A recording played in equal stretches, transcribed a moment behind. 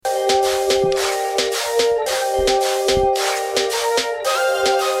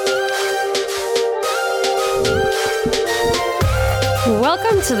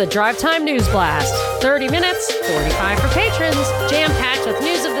to the Drive Time News Blast. 30 minutes, 45 for patrons. Jam-packed with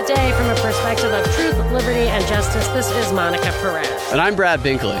news of the day from a perspective of truth, liberty, and justice. This is Monica Perez. And I'm Brad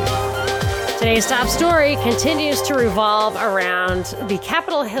Binkley. Today's top story continues to revolve around the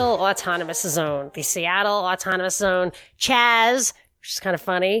Capitol Hill Autonomous Zone, the Seattle Autonomous Zone, CHAZ, which is kind of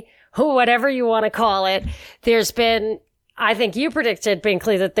funny, whatever you want to call it. There's been, I think you predicted,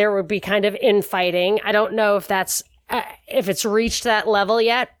 Binkley, that there would be kind of infighting. I don't know if that's if it's reached that level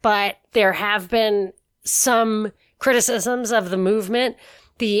yet, but there have been some criticisms of the movement.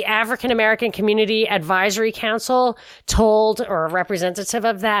 The African American Community Advisory Council told, or a representative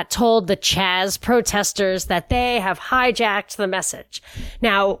of that, told the CHAZ protesters that they have hijacked the message.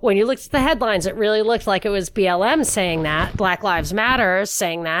 Now, when you looked at the headlines, it really looked like it was BLM saying that, Black Lives Matter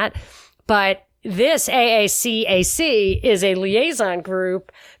saying that, but this AACAC is a liaison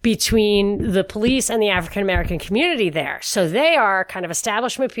group between the police and the African American community there. So they are kind of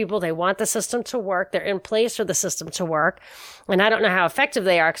establishment people. They want the system to work. They're in place for the system to work. And I don't know how effective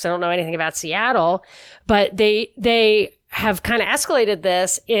they are because I don't know anything about Seattle, but they have kind of escalated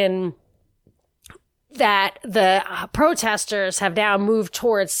this in that the protesters have now moved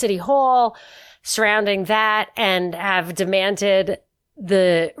towards City Hall surrounding that and have demanded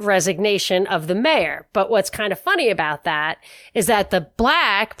the resignation of the mayor. But what's kind of funny about that is that the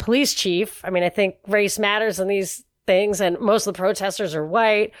black police chief, I mean, I think race matters in these things, and most of the protesters are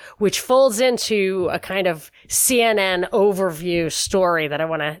white, which folds into a kind of CNN overview story that I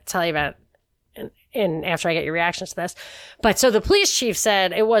want to tell you about in after I get your reactions to this. But so the police chief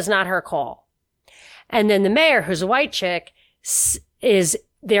said it was not her call. And then the mayor, who's a white chick, is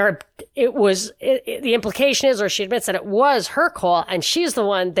there. The implication is, or she admits that it was her call, and she's the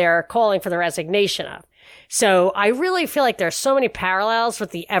one they're calling for the resignation of. So I really feel like there's so many parallels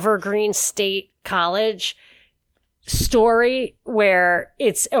with the Evergreen State College story where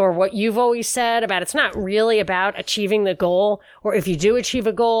or what you've always said about it's not really about achieving the goal, or if you do achieve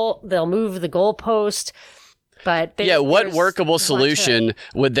a goal, they'll move the goalpost. But what workable solution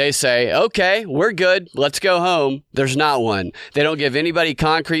would they say, okay, we're good, let's go home? There's not one. They don't give anybody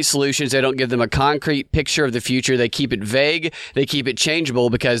concrete solutions. They don't give them a concrete picture of the future. They keep it vague. They keep it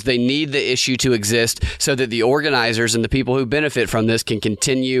changeable because they need the issue to exist so that the organizers and the people who benefit from this can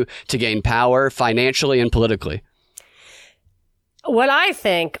continue to gain power financially and politically. What I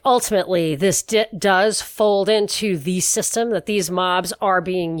think, ultimately, this does fold into the system that these mobs are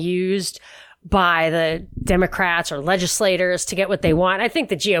being used by the Democrats or legislators to get what they want. I think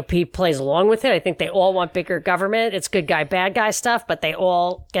the GOP plays along with it. I think they all want bigger government. It's good guy, bad guy stuff, but they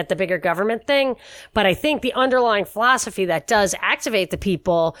all get the bigger government thing. But I think the underlying philosophy that does activate the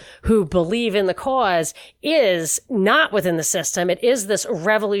people who believe in the cause is not within the system. It is this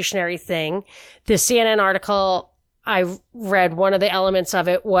revolutionary thing. The CNN article I read, one of the elements of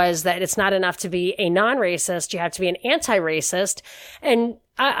it was that it's not enough to be a non-racist. You have to be an anti-racist. And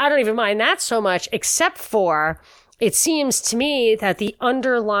I don't even mind that so much, except for it seems to me that the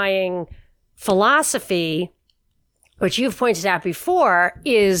underlying philosophy, which you've pointed out before,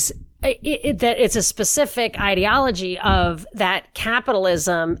 is that it's a specific ideology of that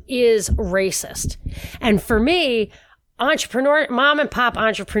capitalism is racist. And for me, mom and pop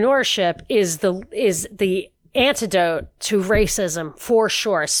entrepreneurship is the antidote to racism for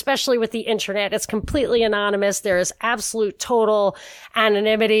sure, especially with the internet. It's completely anonymous. There is absolute total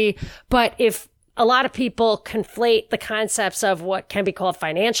anonymity. But if a lot of people conflate the concepts of what can be called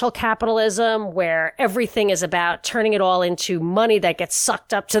financial capitalism, where everything is about turning it all into money that gets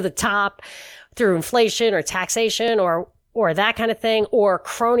sucked up to the top through inflation or taxation or that kind of thing, or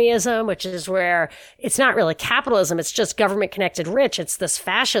cronyism, which is where it's not really capitalism. It's just government connected rich. It's this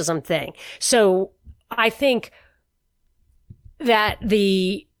fascism thing. So I think that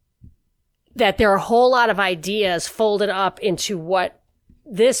there are a whole lot of ideas folded up into what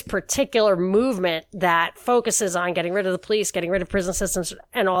this particular movement that focuses on getting rid of the police, getting rid of prison systems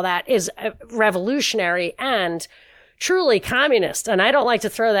and all that is revolutionary and truly communist. And I don't like to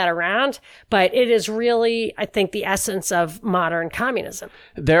throw that around, but it is really, I think, the essence of modern communism.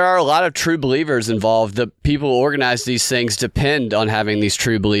 There are a lot of true believers involved. The people who organize these things depend on having these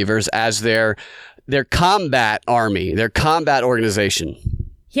true believers as their combat army, their combat organization.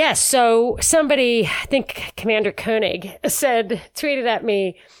 Yes. So somebody, I think Commander Koenig, tweeted at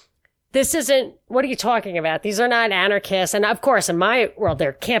me, what are you talking about? These are not anarchists. And of course, in my world,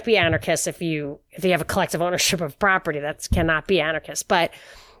 there can't be anarchists if you have a collective ownership of property. That cannot be anarchist. But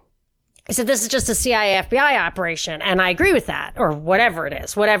he said, this is just a CIA FBI operation. And I agree with that, or whatever it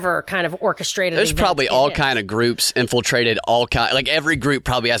is, whatever kind of orchestrated. There's probably all kind of groups infiltrated, like every group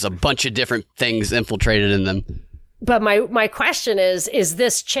probably has a bunch of different things infiltrated in them. But my question is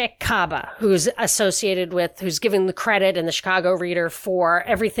this chick Kaba, who's associated with, who's giving the credit in the Chicago Reader for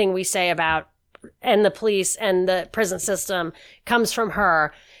everything we say about and the police and the prison system comes from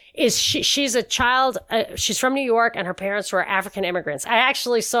her. She's a child, she's from New York and her parents were African immigrants. I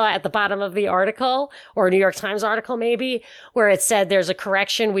actually saw at the bottom of the article, or a New York Times article maybe, where it said there's a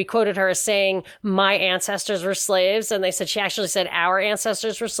correction. We quoted her as saying, my ancestors were slaves. And they said, she actually said our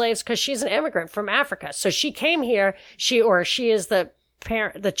ancestors were slaves because she's an immigrant from Africa. So she came here, she is the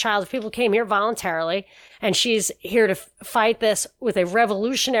parent, the child of people who came here voluntarily, and she's here to fight this with a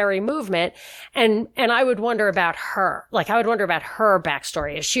revolutionary movement. And I would wonder about her. Like, I would wonder about her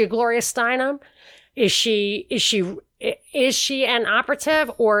backstory. Is she a Gloria Steinem? Is she an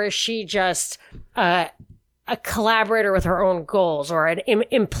operative, or is she just a collaborator with her own goals, or an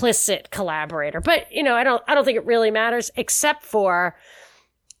implicit collaborator? But, I don't think it really matters, except for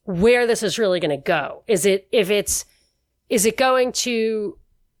where this is really going to go. Is it going to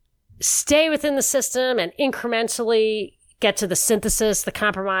stay within the system and incrementally get to the synthesis, the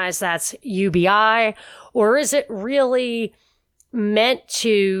compromise that's UBI? Or is it really meant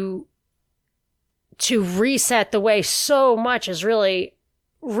to reset the way so much is really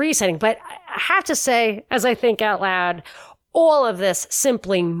resetting? But I have to say, as I think out loud, all of this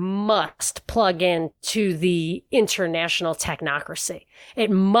simply must plug into the international technocracy. It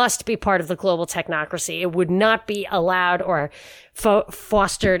must be part of the global technocracy. It would not be allowed or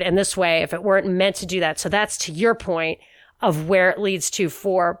fostered in this way if it weren't meant to do that. So that's to your point of where it leads to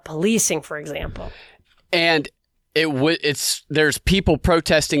for policing, for example. And there's people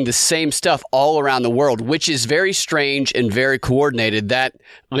protesting the same stuff all around the world, which is very strange and very coordinated. That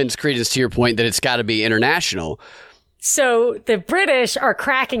lends credence to your point that it's got to be international. So the British are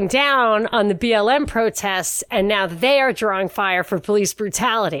cracking down on the BLM protests, and now they are drawing fire for police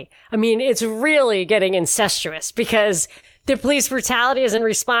brutality. I mean, it's really getting incestuous because the police brutality is in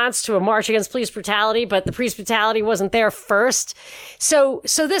response to a march against police brutality, but the police brutality wasn't there first. So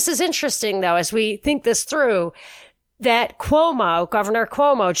this is interesting, though, as we think this through, that Governor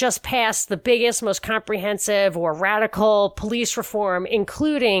Cuomo just passed the biggest, most comprehensive or radical police reform,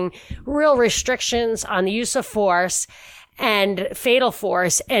 including real restrictions on the use of force and fatal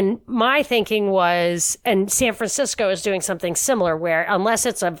force. And my thinking was, and San Francisco is doing something similar, where unless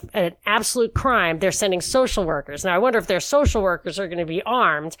it's an absolute crime, they're sending social workers. Now, I wonder if their social workers are going to be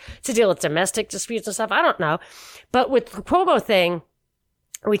armed to deal with domestic disputes and stuff. I don't know. But with the Cuomo thing,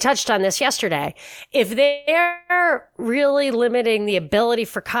 we touched on this yesterday. If they're really limiting the ability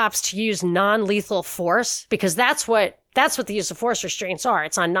for cops to use non-lethal force, because that's what the use of force restraints are.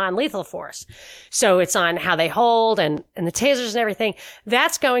 It's on non-lethal force. So it's on how they hold and the tasers and everything.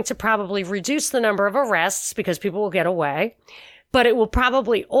 That's going to probably reduce the number of arrests because people will get away. But it will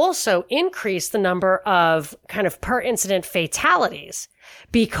probably also increase the number of kind of per incident fatalities,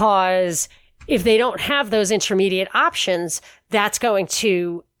 because if they don't have those intermediate options, they're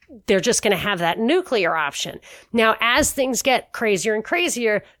just going to have that nuclear option. Now, as things get crazier and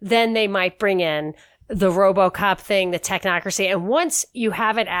crazier, then they might bring in the RoboCop thing, the technocracy. And once you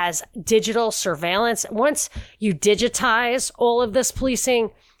have it as digital surveillance, once you digitize all of this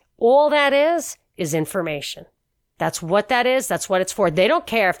policing, all that is information. That's what that is. That's what it's for. They don't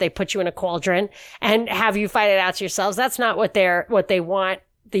care if they put you in a cauldron and have you fight it out to yourselves. That's not what they want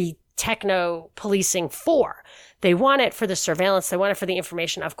the techno policing for. They want it for the surveillance. They want it for the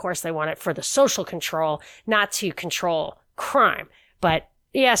information. Of course, they want it for the social control, not to control crime. But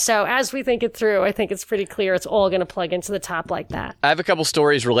yeah, so as we think it through, I think it's pretty clear it's all going to plug into the top like that. I have a couple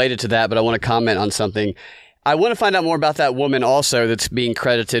stories related to that, but I want to comment on something. I want to find out more about that woman also that's being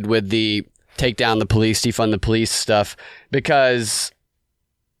credited with the take down the police, defund the police stuff, because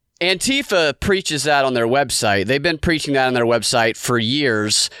Antifa preaches that on their website. They've been preaching that on their website for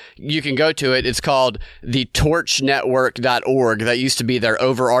years. You can go to it. It's called the torchnetwork.org. That used to be their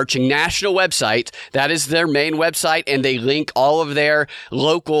overarching national website. That is their main website, and they link all of their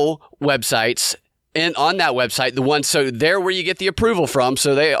local websites and on that website, the ones, so they're where you get the approval from.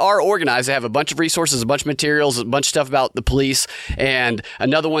 So they are organized. They have a bunch of resources, a bunch of materials, a bunch of stuff about the police, and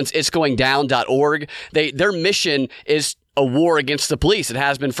another one's itsgoingdown.org. Their mission is a war against the police. It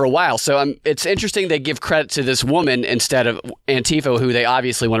has been for a while. So it's interesting they give credit to this woman instead of Antifa, who they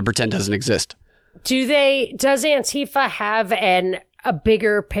obviously want to pretend doesn't exist. Does Antifa have a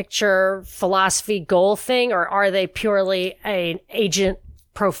bigger picture philosophy goal thing, or are they purely an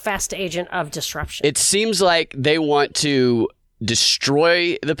professed agent of disruption? It seems like they want to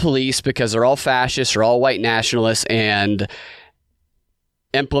destroy the police because they're all fascists or all white nationalists and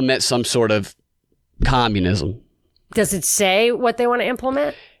implement some sort of communism. Does it say what they want to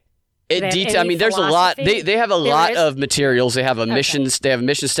implement? I mean, there's a lot. They have a lot of materials. They have a missions. They have a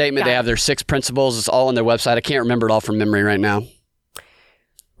mission statement. They have their 6 principles. It's all on their website. I can't remember it all from memory right now.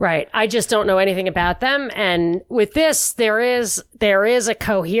 Right. I just don't know anything about them. And with this, there is a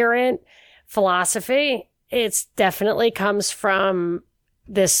coherent philosophy. It's definitely comes from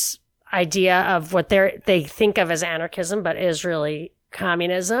this idea of what they think of as anarchism, but is really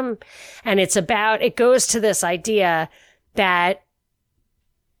communism. And it goes to this idea that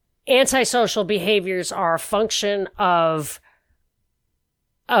antisocial behaviors are a function of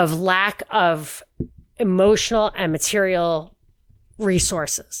lack of emotional and material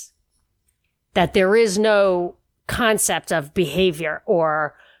resources, that there is no concept of behavior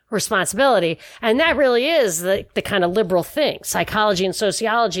or responsibility. And that really is the kind of liberal thing. Psychology and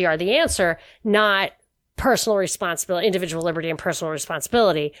sociology are the answer, not personal responsibility, individual liberty and personal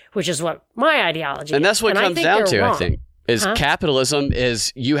responsibility, which is what my ideology and that's what it comes down to, wrong. I think. Is capitalism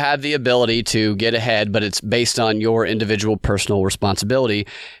is you have the ability to get ahead, but it's based on your individual personal responsibility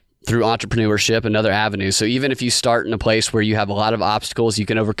through entrepreneurship and other avenues. So even if you start in a place where you have a lot of obstacles, you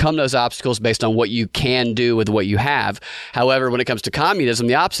can overcome those obstacles based on what you can do with what you have. However, when it comes to communism,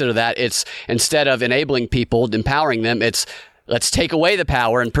 the opposite of that, it's instead of enabling people, empowering them, it's let's take away the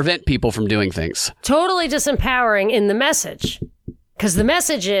power and prevent people from doing things. Totally disempowering in the message. Because the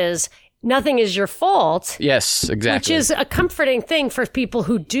message is nothing is your fault. Yes, exactly. Which is a comforting thing for people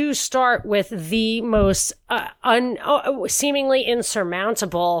who do start with the most seemingly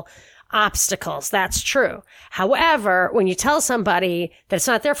insurmountable obstacles. That's true. However, when you tell somebody that it's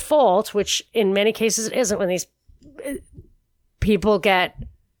not their fault, which in many cases it isn't, when these people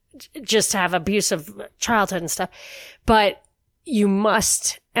just have abusive childhood and stuff, but you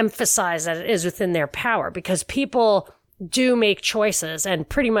must emphasize that it is within their power, because people do make choices, and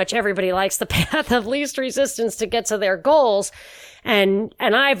pretty much everybody likes the path of least resistance to get to their goals. And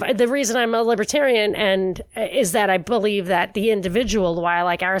the reason I'm a libertarian is that I believe that the individual, why I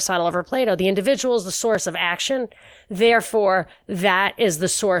like Aristotle over Plato, the individual is the source of action. Therefore, that is the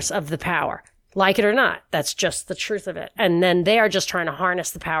source of the power. Like it or not, that's just the truth of it. And then they are just trying to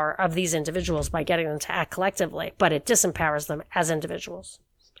harness the power of these individuals by getting them to act collectively, but it disempowers them as individuals.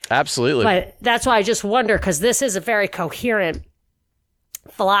 Absolutely. But that's why I just wonder, because this is a very coherent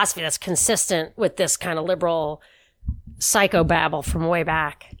philosophy that's consistent with this kind of liberal psychobabble from way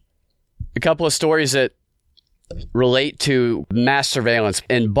back. A couple of stories that relate to mass surveillance.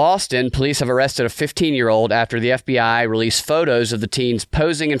 In Boston, police have arrested a 15-year-old after the FBI released photos of the teens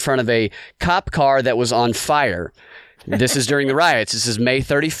posing in front of a cop car that was on fire. This is during the riots. This is May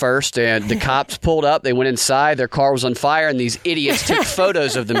 31st, and the cops pulled up. They went inside. Their car was on fire, and these idiots took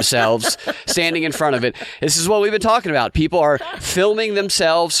photos of themselves standing in front of it. This is what we've been talking about. People are filming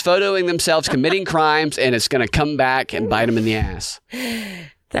themselves, photoing themselves, committing crimes, and it's going to come back and bite them in the ass.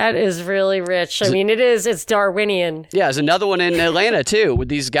 That is really rich. I mean, it's Darwinian. Yeah, there's another one in Atlanta, too, with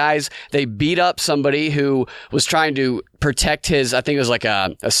these guys. They beat up somebody who was trying to protect his, I think it was like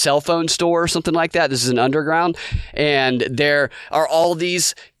a cell phone store or something like that. This is an underground. And there are all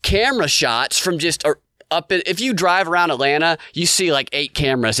these camera shots from just if you drive around Atlanta, you see like 8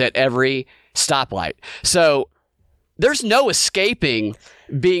 cameras at every stoplight. So there's no escaping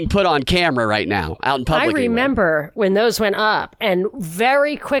being put on camera right now out in public. I remember when those went up, and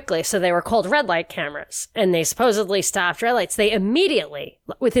very quickly, so they were called red light cameras, and they supposedly stopped red lights. They immediately,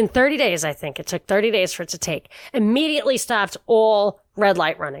 within 30 days, I think it took 30 days for it to take, immediately stopped all red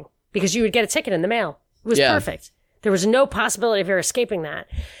light running, because you would get a ticket in the mail. It was perfect. There was no possibility of your escaping that.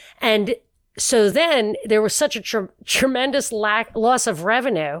 And so then there was such a tremendous loss of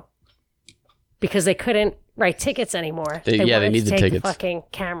revenue because they couldn't write tickets anymore. They need the tickets. The fucking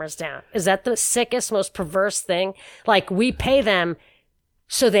cameras down. Is that the sickest, most perverse thing? Like, we pay them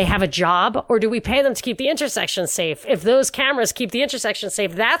so they have a job, or do we pay them to keep the intersection safe? If those cameras keep the intersection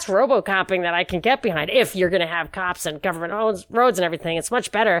safe, that's robocopping that I can get behind. If you're going to have cops and government owns roads and everything, it's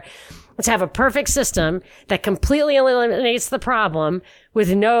much better to have a perfect system that completely eliminates the problem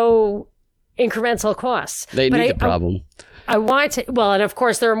with no incremental costs. They need the problem. I want to, well, and of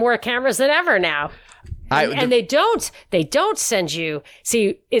course there are more cameras than ever now. And they don't send you,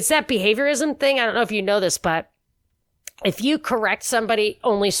 see, it's that behaviorism thing. I don't know if you know this, but if you correct somebody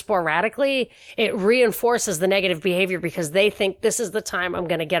only sporadically, it reinforces the negative behavior because they think this is the time I'm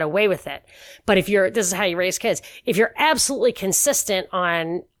going to get away with it. But this is how you raise kids. If you're absolutely consistent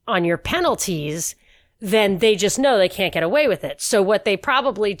on your penalties, then they just know they can't get away with it. So what they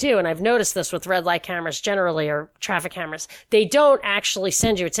probably do, and I've noticed this with red light cameras generally, or traffic cameras, they don't actually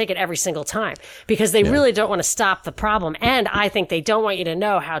send you a ticket every single time because they really don't want to stop the problem. And I think they don't want you to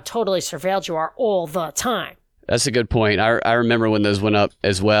know how totally surveilled you are all the time. That's a good point. I remember when those went up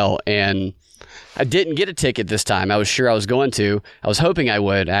as well, and I didn't get a ticket this time. I was sure I was going to. I was hoping I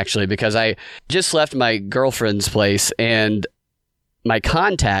would, actually, because I just left my girlfriend's place, and my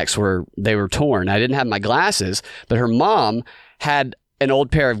contacts were torn. I didn't have my glasses, but her mom had an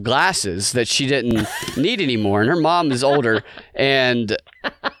old pair of glasses that she didn't need anymore. And her mom is older, and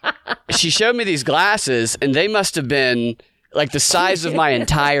she showed me these glasses, and they must have been like the size of my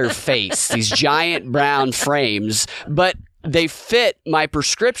entire face, these giant brown frames, but they fit my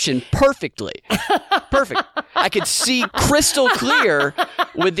prescription perfectly. Perfect. I could see crystal clear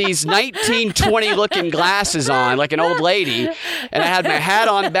with these 1920 looking glasses on, like an old lady. And I had my hat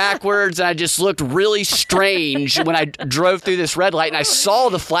on backwards, and I just looked really strange when I drove through this red light. And I saw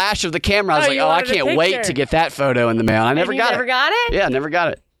the flash of the camera. I was like, I can't wait to get that photo in the mail. I never got it. Never got it? Yeah, never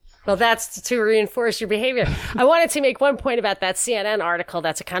got it. Well, that's to reinforce your behavior. I wanted to make one point about that CNN article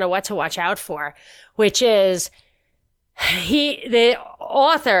that's kind of what to watch out for, which is the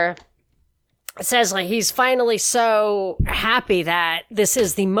author says like he's finally so happy that this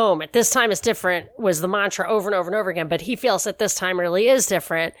is the moment. This time is different was the mantra over and over and over again, but he feels that this time really is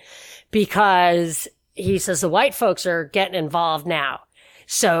different because he says the white folks are getting involved now.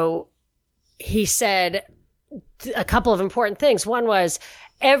 So he said a couple of important things. One was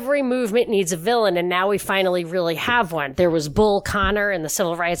every movement needs a villain, and now we finally really have one. There was Bull Connor in the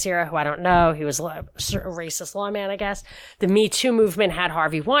civil rights era, who I don't know. He was a racist lawman, I guess. The Me Too movement had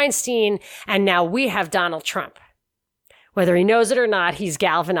Harvey Weinstein, and now we have Donald Trump. Whether he knows it or not, he's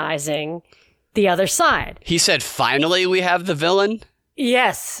galvanizing the other side. He said, finally we have the villain?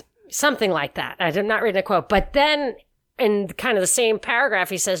 Yes, something like that. I'm not reading a quote. But then in kind of the same paragraph,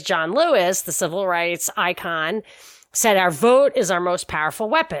 he says, John Lewis, the civil rights icon, said our vote is our most powerful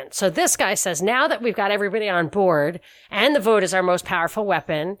weapon. So this guy says now that we've got everybody on board and the vote is our most powerful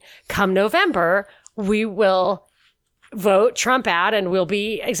weapon, come November, we will vote Trump out and we'll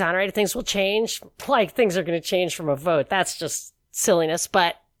be exonerated. Things will change. Like things are going to change from a vote. That's just silliness.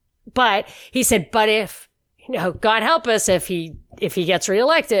 But he said, but if, God help us if he gets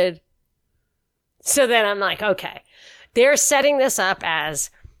reelected. So then I'm like, okay, they're setting this up as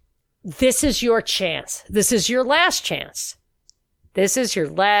this is your chance. This is your last chance. This is your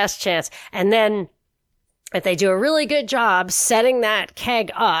last chance. And then if they do a really good job setting that keg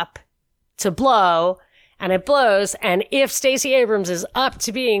up to blow and it blows, and if Stacey Abrams is up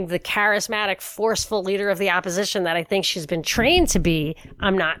to being the charismatic, forceful leader of the opposition that I think she's been trained to be,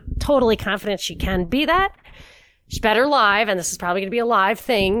 I'm not totally confident she can be that. She's better live, and this is probably going to be a live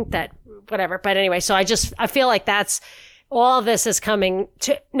thing that whatever. But anyway, so I feel like that's all of this is coming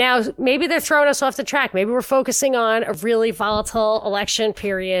to now. Maybe they're throwing us off the track. Maybe we're focusing on a really volatile election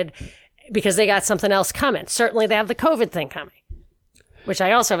period because they got something else coming. Certainly they have the COVID thing coming, which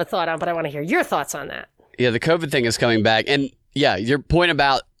I also have a thought on, but I want to hear your thoughts on that. Yeah, the COVID thing is coming back. And yeah, your point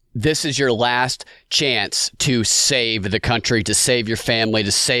about this is your last chance to save the country, to save your family, to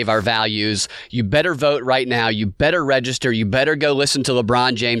save our values. You better vote right now. You better register. You better go listen to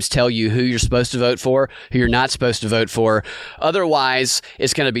LeBron James tell you who you're supposed to vote for, who you're not supposed to vote for. Otherwise,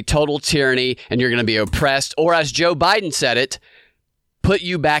 it's going to be total tyranny and you're going to be oppressed. Or as Joe Biden said it, put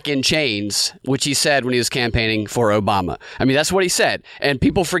you back in chains, which he said when he was campaigning for Obama. I mean, that's what he said. And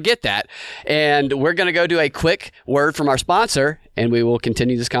people forget that. And we're going to go do a quick word from our sponsor, and we will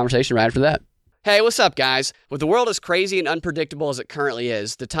continue this conversation right after that. Hey, what's up, guys? With the world as crazy and unpredictable as it currently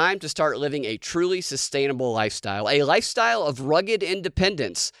is, the time to start living a truly sustainable lifestyle, a lifestyle of rugged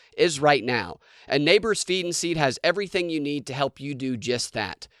independence, is right now. And Neighbors Feed and Seed has everything you need to help you do just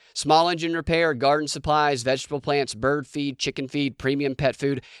that. Small engine repair, garden supplies, vegetable plants, bird feed, chicken feed, premium pet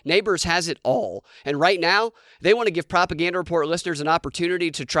food. Neighbors has it all. And right now, they want to give Propaganda Report listeners an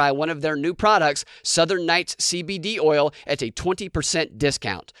opportunity to try one of their new products, Southern Nights CBD oil, at a 20%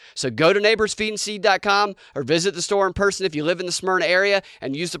 discount. So go to neighborsfeedandseed.com or visit the store in person if you live in the Smyrna area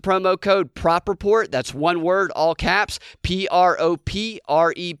and use the promo code PROPREPORT. That's one word, all caps, PROPREPORT,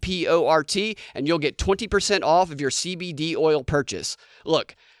 and you'll get 20% off of your CBD oil purchase.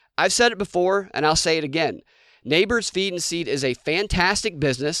 Look, I've said it before, and I'll say it again. Neighbors Feed and Seed is a fantastic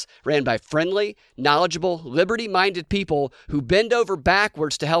business ran by friendly, knowledgeable, liberty-minded people who bend over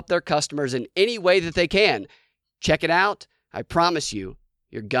backwards to help their customers in any way that they can. Check it out. I promise you,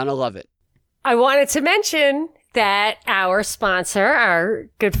 you're gonna love it. I wanted to mention that our sponsor, our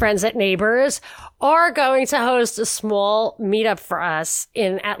good friends at Neighbors, are going to host a small meetup for us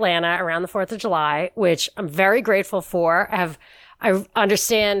in Atlanta around the 4th of July, which I'm very grateful for. I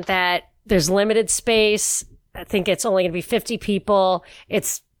understand that there's limited space. I think it's only going to be 50 people.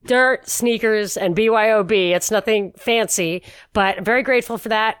 It's dirt, sneakers, and BYOB. It's nothing fancy, but I'm very grateful for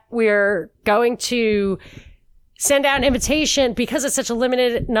that. We're going to send out an invitation because it's such a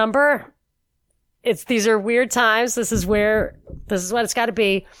limited number. These are weird times. This is what it's got to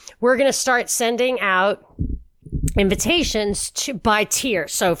be. We're going to start sending out invitations by tier.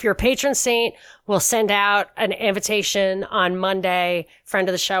 So if you're a patron saint, we'll send out an invitation on Monday, friend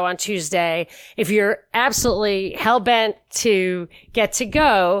of the show on Tuesday. If you're absolutely hell-bent to get to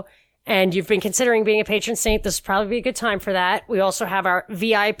go and you've been considering being a patron saint, this would probably be a good time for that. We also have our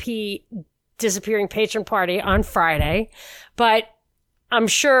VIP disappearing patron party on Friday, but I'm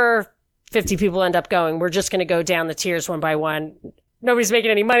sure 50 people end up going. We're just going to go down the tiers one by one. Nobody's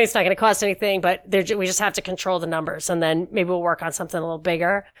making any money. It's not going to cost anything, but we just have to control the numbers, and then maybe we'll work on something a little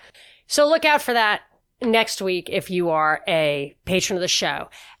bigger. So look out for that next week if you are a patron of the show.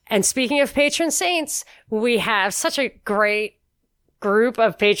 And speaking of patron saints, we have such a great group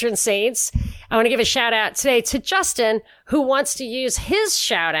of patron saints. I want to give a shout out today to Justin, who wants to use his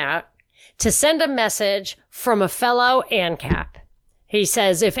shout out to send a message from a fellow ANCAP. He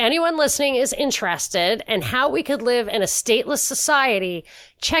says, if anyone listening is interested in how we could live in a stateless society,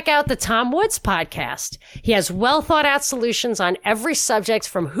 check out the Tom Woods podcast. He has well thought out solutions on every subject,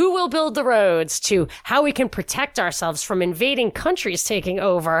 from who will build the roads to how we can protect ourselves from invading countries taking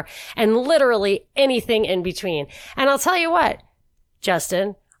over, and literally anything in between. And I'll tell you what,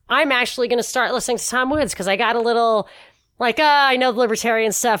 Justin, I'm actually going to start listening to Tom Woods because I got a little I know the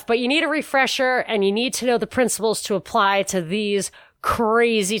libertarian stuff, but you need a refresher and you need to know the principles to apply to these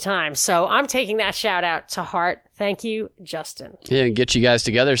crazy times. So I'm taking that shout out to heart. Thank you, Justin. Yeah, and get you guys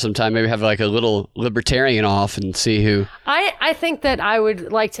together sometime. Maybe have like a little libertarian off and see who. I think that I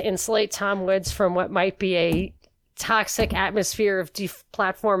would like to insulate Tom Woods from what might be a toxic atmosphere of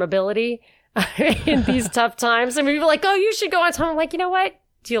deplatformability in these tough times. And people are like, oh, you should go on Tom. I'm like, you know what?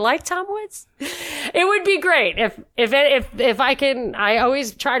 Do you like Tom Woods? It would be great if I can. I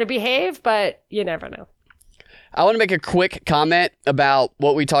always try to behave, but you never know. I want to make a quick comment about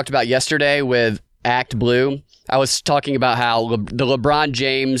what we talked about yesterday with Act Blue. I was talking about how the LeBron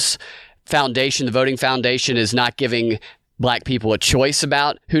James Foundation, the voting foundation, is not giving black people a choice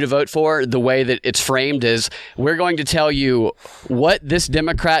about who to vote for. The way that it's framed is, we're going to tell you what this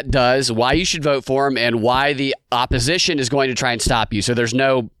Democrat does, why you should vote for him, and why the opposition is going to try and stop you. So there's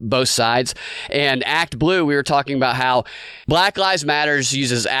no both sides. And Act Blue, we were talking about how Black Lives Matters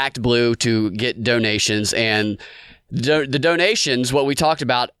uses Act Blue to get donations, and the donations, what we talked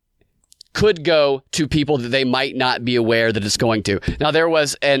about, could go to people that they might not be aware that it's going to. Now, there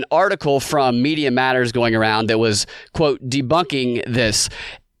was an article from Media Matters going around that was, quote, debunking this.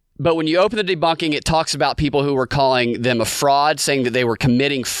 But when you open the debunking, it talks about people who were calling them a fraud, saying that they were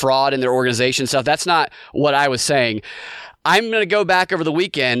committing fraud in their organization stuff. That's not what I was saying. I'm going to go back over the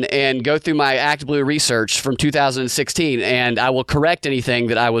weekend and go through my Act Blue research from 2016, and I will correct anything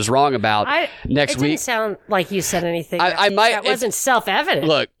that I was wrong about next week. It didn't sound like you said anything that wasn't self-evident.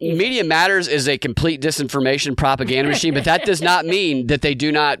 Look, Media Matters is a complete disinformation propaganda machine, but that does not mean that they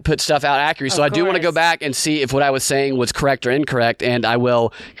do not put stuff out accurately. So I do want to go back and see if what I was saying was correct or incorrect, and I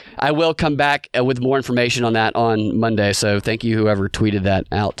will come back with more information on that on Monday. So thank you, whoever tweeted that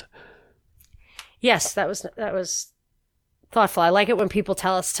out. Yes, that was thoughtful. I like it when people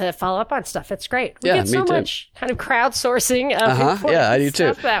tell us to follow up on stuff. It's great. We get so much kind of crowdsourcing of important I do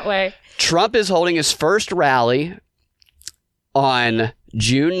stuff too. That way. Trump is holding his first rally on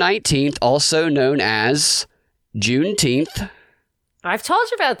June 19th, also known as Juneteenth. I've told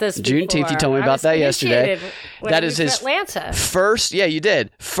you about this before. Juneteenth, you told me about that yesterday. That is his Atlanta.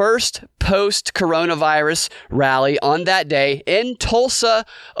 First post-coronavirus rally on that day in Tulsa,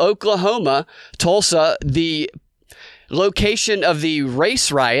 Oklahoma. Tulsa, the location of the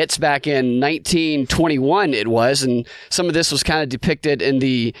race riots back in 1921 it was, and some of this was kind of depicted in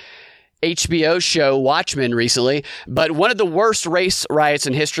the HBO show Watchmen recently. But one of the worst race riots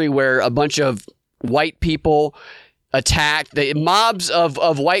in history, where a bunch of white people attacked, the mobs of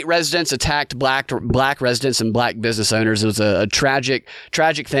white residents attacked black residents and black business owners. It was a tragic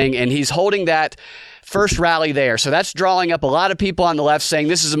thing, and he's holding that first rally there. So that's drawing up a lot of people on the left saying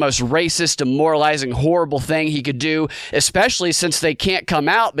this is the most racist, demoralizing, horrible thing he could do, especially since they can't come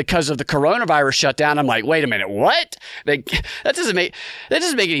out because of the coronavirus shutdown. I'm like, wait a minute, what? That doesn't make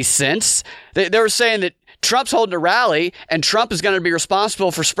any sense. They were saying that Trump's holding a rally and Trump is going to be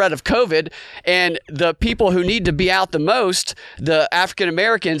responsible for spread of COVID, and the people who need to be out the most, the African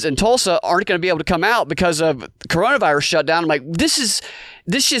Americans in Tulsa, aren't going to be able to come out because of coronavirus shutdown. I'm like, this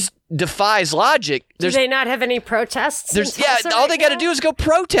defies logic. Do they not have any protests? All they got to do is go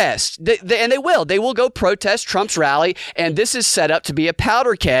protest. And they will. They will go protest Trump's rally. And this is set up to be a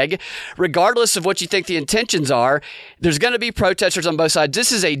powder keg. Regardless of what you think the intentions are, there's going to be protesters on both sides.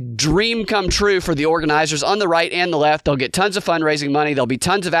 This is a dream come true for the organizers on the right and the left. They'll get tons of fundraising money. There'll be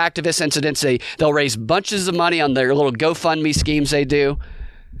tons of activist incidents. They'll raise bunches of money on their little GoFundMe schemes they do.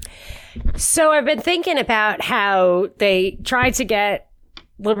 So I've been thinking about how they tried to get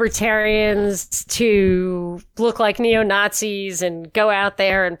libertarians to look like neo-Nazis and go out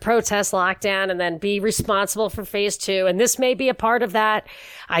there and protest lockdown and then be responsible for phase 2. And this may be a part of that.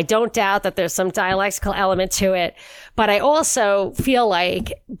 I don't doubt that there's some dialectical element to it. But I also feel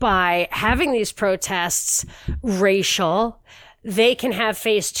like by having these protests racial, they can have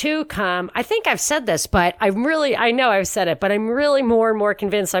phase 2 come. I think I've said this, but I know I've said it, but I'm really more and more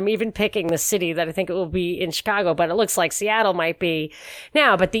convinced. I'm even picking the city that I think it will be in Chicago, but it looks like Seattle might be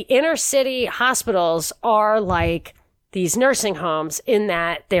now. But the inner city hospitals are like these nursing homes in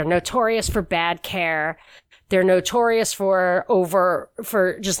that they're notorious for bad care. They're notorious for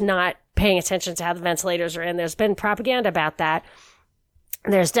just not paying attention to how the ventilators are in. There's been propaganda about that.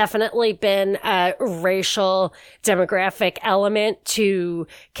 There's definitely been a racial demographic element to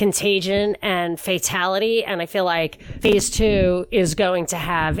contagion and fatality. And I feel like phase 2 is going to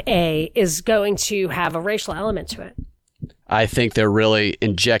have a racial element to it. I think they're really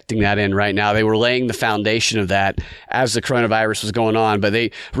injecting that in right now. They were laying the foundation of that as the coronavirus was going on, but they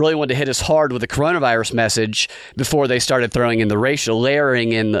really wanted to hit us hard with the coronavirus message before they started layering in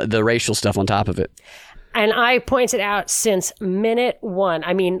the racial stuff on top of it. And I pointed out since minute 1,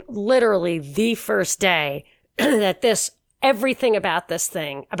 I mean, literally the first day, that everything about this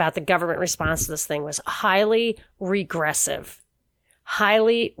thing, about the government response to this thing was highly regressive.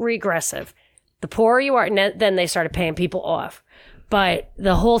 Highly regressive. The poorer you are, and then they started paying people off. But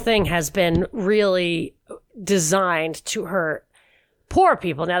the whole thing has been really designed to hurt poor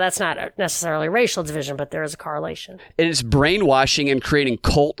people. Now, that's not necessarily a racial division, but there is a correlation. And it's brainwashing and creating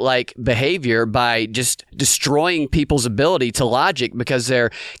cult-like behavior by just destroying people's ability to logic because they're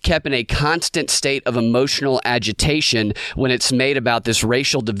kept in a constant state of emotional agitation when it's made about this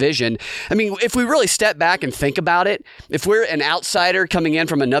racial division. I mean, if we really step back and think about it, if we're an outsider coming in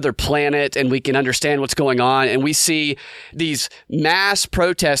from another planet and we can understand what's going on and we see these mass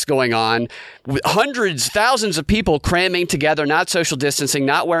protests going on, with hundreds, thousands of people cramming together, not social distancing,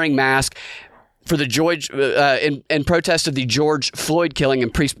 not wearing masks for the in protest of the George Floyd killing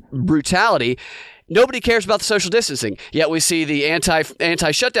and police brutality. Nobody cares about the social distancing. Yet we see the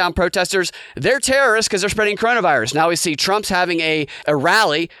anti-shutdown protesters, they're terrorists because they're spreading coronavirus. Now we see Trump's having a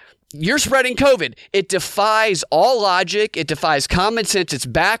rally. You're spreading COVID. It defies all logic. It defies common sense. It's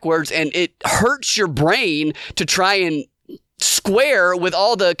backwards, and it hurts your brain to try and square with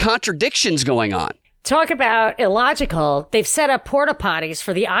all the contradictions going on. Talk about illogical. They've set up porta potties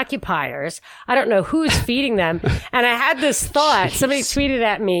for the occupiers. I don't know who's feeding them. And I had this thought. Somebody tweeted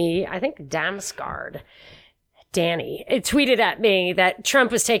at me, I think Damsgaard, Danny, it tweeted at me that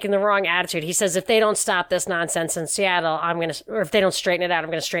Trump was taking the wrong attitude. He says, if they don't stop this nonsense in Seattle, or if they don't straighten it out, I'm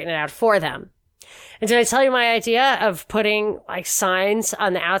going to straighten it out for them. And did I tell you my idea of putting like signs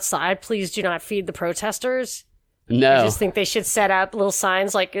on the outside? Please do not feed the protesters. No. I just think they should set up little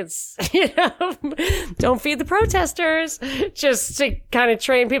signs like it's, don't feed the protesters, just to kind of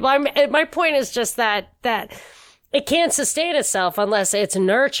train people. My point is just that it can't sustain itself unless it's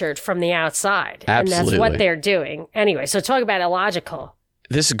nurtured from the outside. Absolutely. And that's what they're doing. Anyway, so talk about illogical.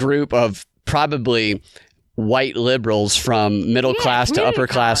 This group of probably white liberals from middle class to upper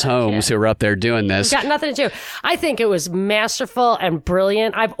class homes who are up there doing this. It's got nothing to do. I think it was masterful and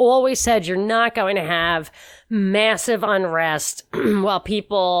brilliant. I've always said you're not going to have massive unrest while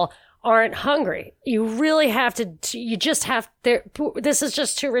people aren't hungry. You really have to, this is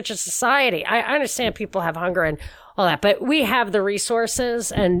just too rich a society. I understand people have hunger and all that, but we have the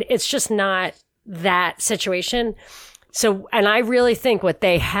resources and it's just not that situation. So, and I really think what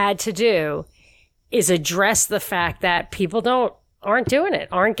they had to do is address the fact that people aren't doing it,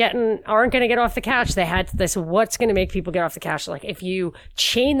 aren't going to get off the couch. They said, what's going to make people get off the couch? Like if you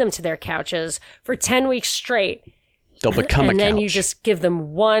chain them to their couches for 10 weeks straight, they'll become a couch. And then you just give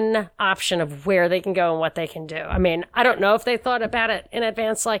them one option of where they can go and what they can do. I mean, I don't know if they thought about it in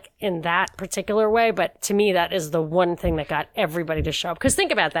advance, like in that particular way, but to me, that is the one thing that got everybody to show up. Because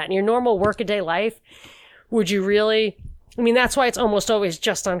think about that. In your normal workaday life, would you really... I mean, that's why it's almost always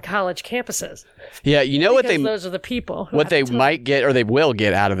just on college campuses. Yeah, you know because those are the people. What they might get, or they will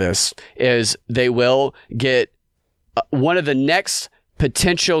get out of this, is they will get one of the next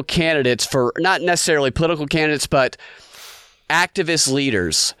potential candidates for, not necessarily political candidates, but activist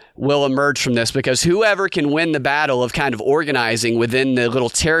leaders will emerge from this, because whoever can win the battle of kind of organizing within the little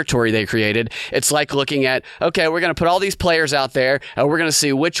territory they created, it's like looking at, okay, we're going to put all these players out there and we're going to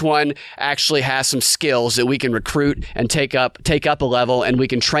see which one actually has some skills that we can recruit and take up a level, and we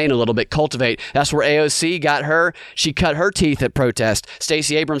can train a little bit, cultivate. That's where AOC got her. She cut her teeth at protest.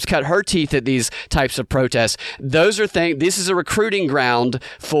 Stacey Abrams cut her teeth at these types of protests. Those are things. This is a recruiting ground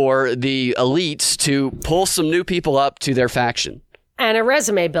for the elites to pull some new people up to their faction. And a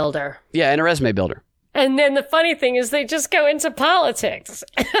resume builder. Yeah, and a resume builder. And then the funny thing is they just go into politics.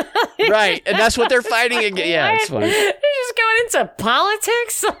 Right. And that's what they're fighting against. Yeah, it's funny. They're just going into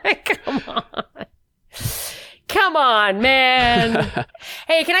politics? Like, come on. Come on, man.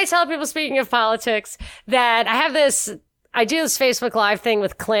 Hey, can I tell people, speaking of politics, that I do this Facebook Live thing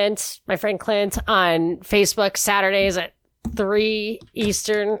with Clint, my friend Clint, on Facebook Saturdays at 3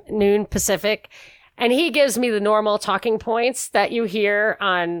 Eastern, noon Pacific. And he gives me the normal talking points that you hear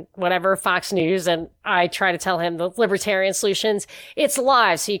on whatever Fox News. And I try to tell him the libertarian solutions. It's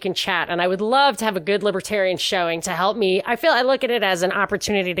live, so you can chat. And I would love to have a good libertarian showing to help me. I look at it as an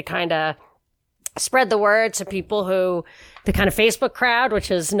opportunity to kind of spread the word to people who, the kind of Facebook crowd, which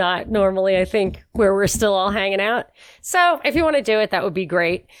is not normally, I think, where we're still all hanging out. So if you want to do it, that would be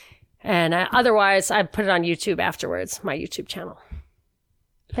great. And otherwise, I put it on YouTube afterwards, my YouTube channel.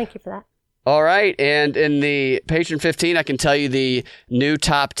 Thank you for that. All right. And in the Patron 15, I can tell you the new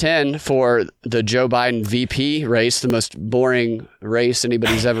top 10 for the Joe Biden VP race, the most boring race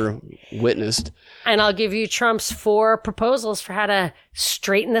anybody's ever witnessed. And I'll give you Trump's 4 proposals for how to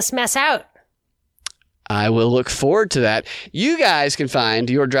straighten this mess out. I will look forward to that. You guys can find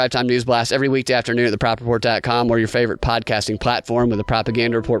your Drive Time News Blast every weekday afternoon at thepropreport.com or your favorite podcasting platform with the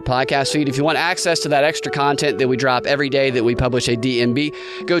Propaganda Report podcast feed. If you want access to that extra content that we drop every day that we publish a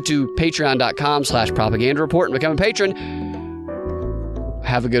DNB, go to patreon.com/propaganda report and become a patron.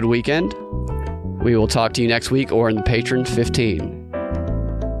 Have a good weekend. We will talk to you next week or in the Patron 15.